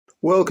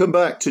Welcome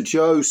back to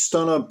Joe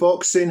Stunner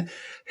Boxing.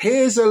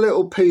 Here's a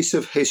little piece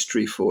of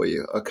history for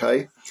you,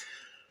 okay?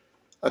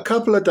 A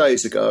couple of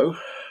days ago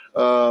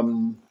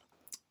being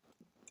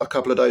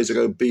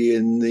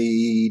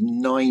the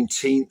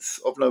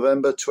 19th of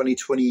November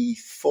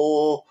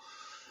 2024,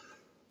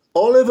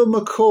 Oliver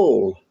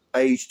McCALL,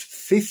 aged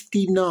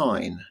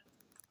 59,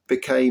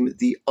 became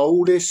the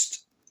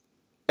oldest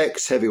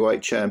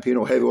ex-heavyweight champion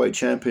or heavyweight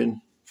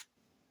champion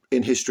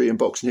in history, in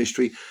boxing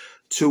history,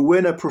 to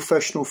win a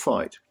professional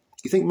fight.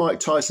 You think Mike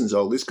Tyson's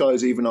old? This guy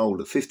is even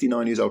older,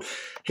 59 years old.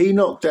 He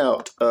knocked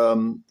out a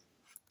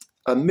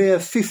mere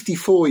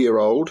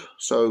 54-year-old,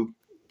 so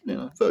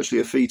virtually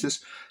a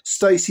fetus,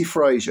 Stacy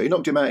Frazier. He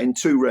knocked him out in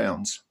 2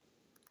 rounds,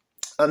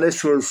 and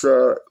this was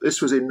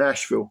in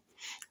Nashville,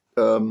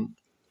 and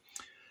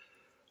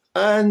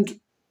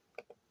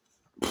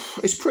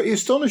it's pretty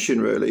astonishing,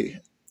 really.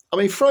 I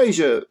mean,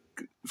 Frazier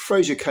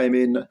came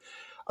in. I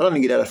don't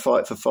think he'd had a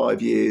fight for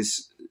 5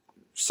 years.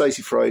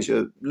 Stacy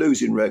Frazier,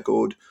 losing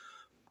record.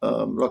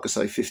 Like I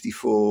say,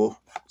 54.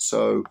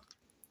 So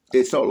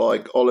it's not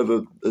like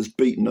Oliver has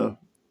beaten a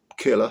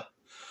killer.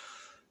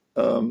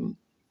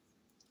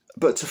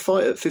 But to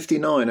fight at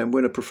 59 and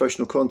win a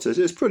professional contest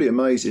is pretty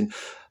amazing.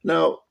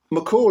 Now,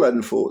 McCALL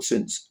hadn't fought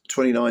since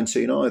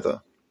 2019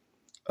 either.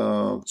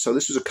 So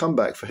this was a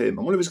comeback for him.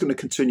 I wonder if he's going to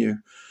continue.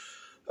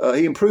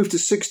 He improved to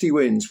 60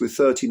 wins with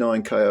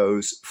 39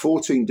 KOs,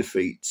 14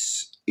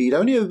 defeats. He'd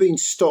only ever been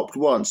stopped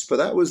once, but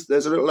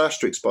there's a little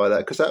asterisk by that,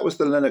 because that was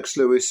the Lennox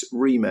Lewis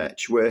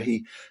rematch, where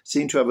he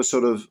seemed to have a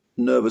sort of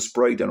nervous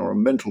breakdown or a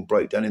mental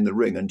breakdown in the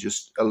ring and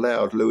just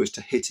allowed Lewis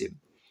to hit him.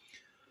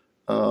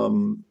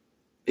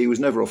 He was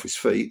never off his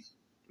feet.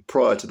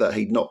 Prior to that,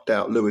 he'd knocked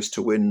out Lewis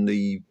to win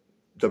the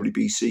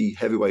WBC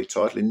heavyweight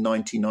title in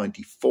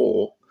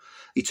 1994.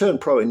 He turned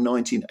pro in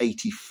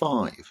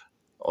 1985,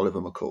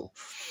 Oliver McCALL.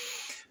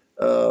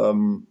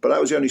 But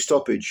that was the only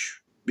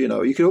stoppage.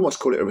 You could almost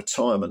call it a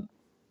retirement.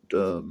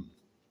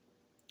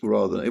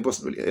 Rather than, it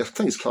wasn't really, I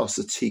think it's classed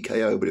as a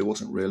TKO, but it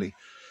wasn't really.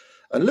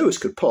 And Lewis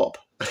could pop.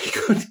 He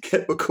couldn't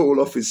get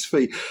McCALL off his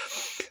feet.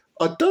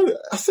 I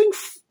think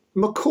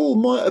McCALL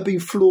might have been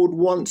floored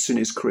once in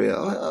his career.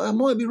 I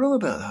might be wrong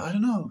about that. I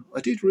don't know.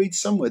 I did read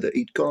somewhere that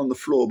he'd gone on the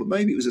floor, but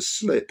maybe it was a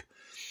slip.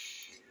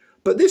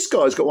 But this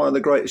guy's got one of the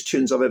greatest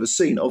chins I've ever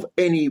seen of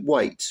any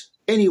weight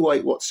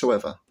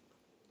whatsoever.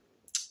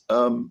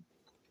 And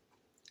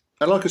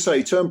like I say,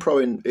 he turned pro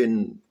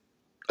in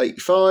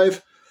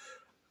 85.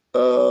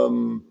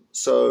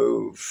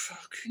 So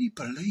can you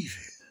believe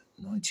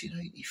it?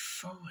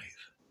 1985.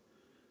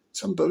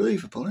 It's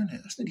unbelievable, isn't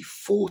it? That's nearly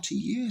 40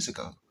 years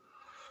ago.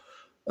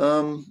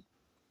 And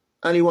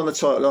he won the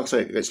title, like I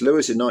say, against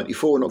Lewis in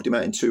 94, knocked him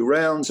out in 2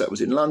 rounds. That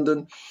was in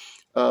London.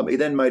 He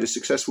then made a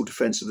successful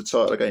defence of the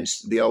title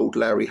against the old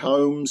Larry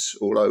Holmes,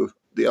 although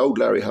the old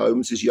Larry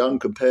Holmes is young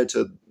compared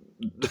to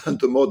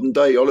the modern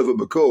day Oliver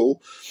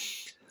McCALL.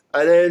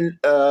 And then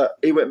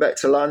he went back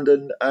to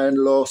London and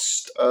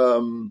lost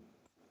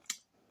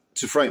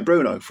to Frank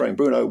Bruno. Frank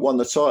Bruno won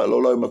the title,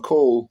 although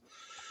McCALL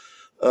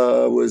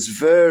was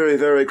very,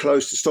 very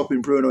close to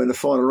stopping Bruno in the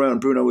final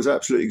round. Bruno was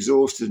absolutely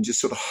exhausted and just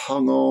sort of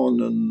hung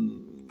on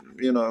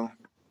and,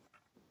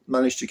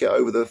 managed to get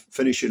over the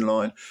finishing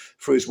line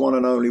for his one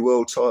and only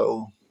world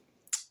title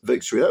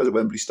victory. That was at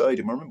Wembley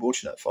Stadium. I remember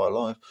watching that fight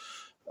live.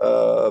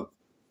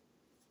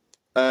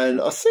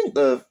 And I think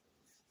the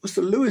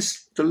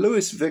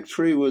Lewis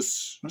victory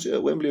was it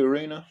at Wembley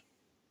Arena?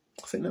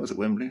 I think that was at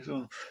Wembley as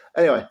well.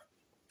 Anyway,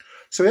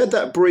 so he had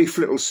that brief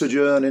little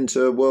sojourn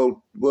into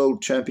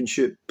world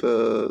championship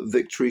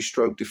victory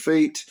stroke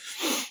defeat.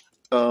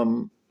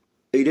 He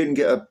didn't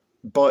get a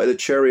bite of the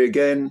cherry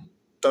again.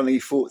 Don't think he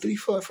fought. Did he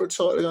fight for a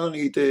title? I don't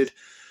think he did.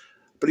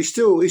 But he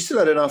still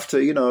had enough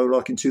to,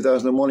 like in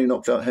 2001, he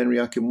knocked out Henry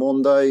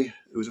Akinwande,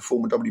 who was a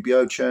former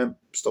WBO champ,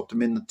 stopped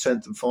him in the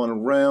 10th and final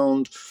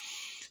round.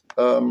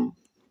 And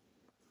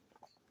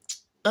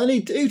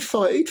he'd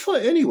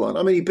fight anyone.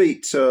 I mean, he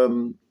beat I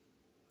mean,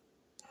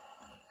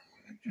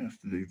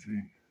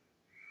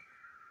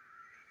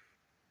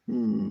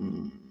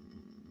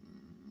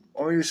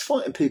 he was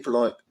fighting people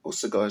like,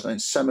 what's the guy's name?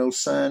 Samuel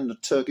Sand, the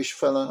Turkish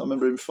fella. I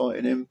remember him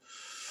fighting him.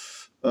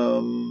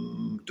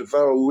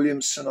 DeVarrell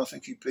Williamson, I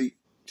think he beat.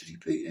 Did he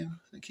beat him?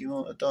 I think he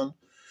might have done.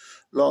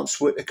 Lance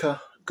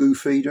Whitaker,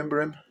 Goofy, do you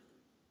remember him?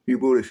 You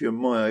would if you're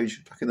my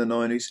age, back in the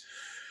 90s.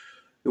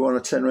 He won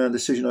a 10-round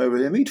decision over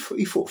him. He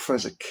fought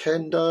Fraser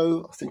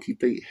Kendo. I think he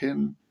beat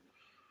him.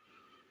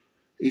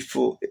 He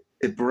fought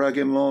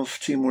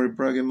Timur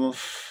Ibragimov.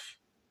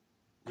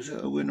 Was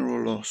that a win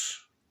or a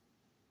loss?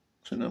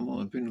 I think that might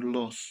have been a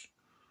loss.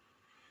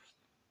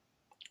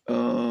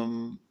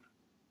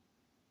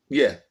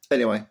 Yeah,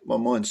 anyway, my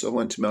mind sort of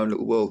went to my own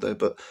little world there,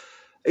 but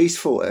he's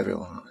fought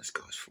everyone. Oh, this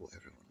guy's fought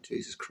everyone.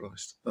 Jesus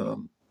Christ.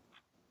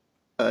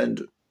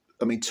 And,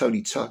 I mean,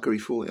 Tony Tucker, I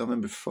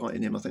remember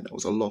fighting him. I think that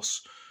was a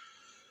loss.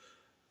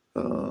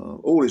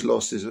 All his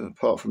losses,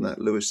 apart from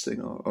that Lewis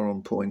thing, are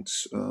on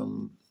points. I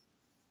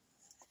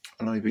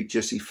know he beat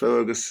Jesse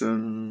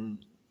Ferguson.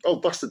 Oh,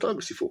 Buster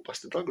Douglas. He fought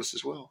Buster Douglas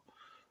as well.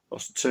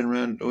 Lost a 10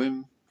 round to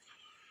him.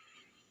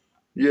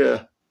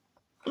 Yeah.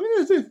 I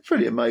mean, they're a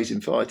pretty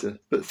amazing fighter.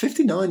 But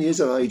 59 years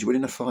of age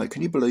winning a fight,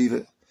 can you believe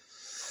it?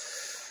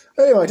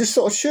 Anyway, I just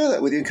thought I'd share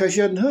that with you in case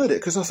you hadn't heard it,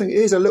 because I think it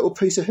is a little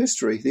piece of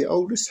history. The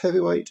oldest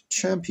heavyweight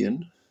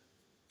champion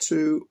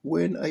to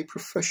win a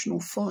professional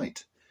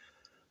fight.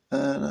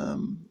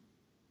 And,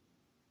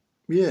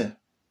 yeah,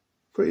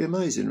 pretty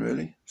amazing,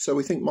 really. So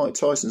we think Mike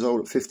Tyson's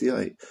old at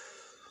 58.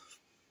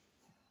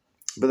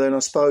 But then I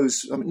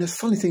suppose, I mean, the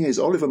funny thing is,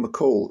 Oliver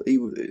McCALL,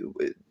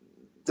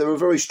 there were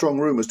very strong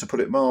rumours, to put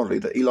it mildly,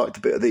 that he liked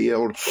a bit of the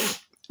old,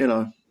 you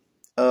know,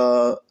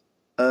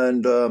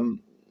 and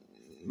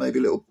maybe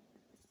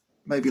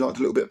liked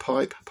a little bit of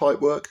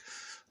pipe work.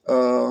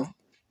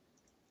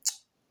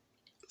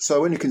 So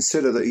when you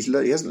consider that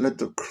he hasn't led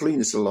the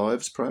cleanest of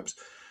lives, perhaps,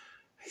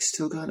 he's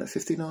still going at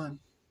 59.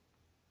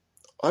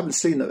 I haven't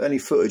seen any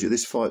footage of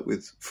this fight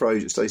with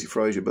Stacy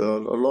Frazier, but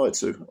I'd like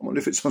to. I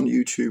wonder if it's on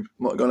YouTube.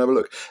 Might go and have a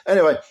look.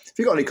 Anyway, if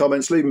you've got any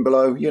comments, leave them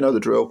below. You know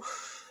the drill.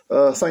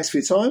 Thanks for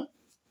your time.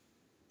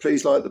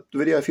 Please like the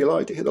video if you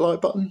liked it. Hit the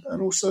like button.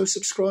 And also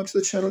subscribe to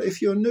the channel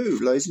if you're new,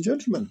 ladies and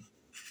gentlemen.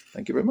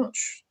 Thank you very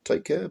much.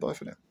 Take care. Bye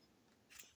for now.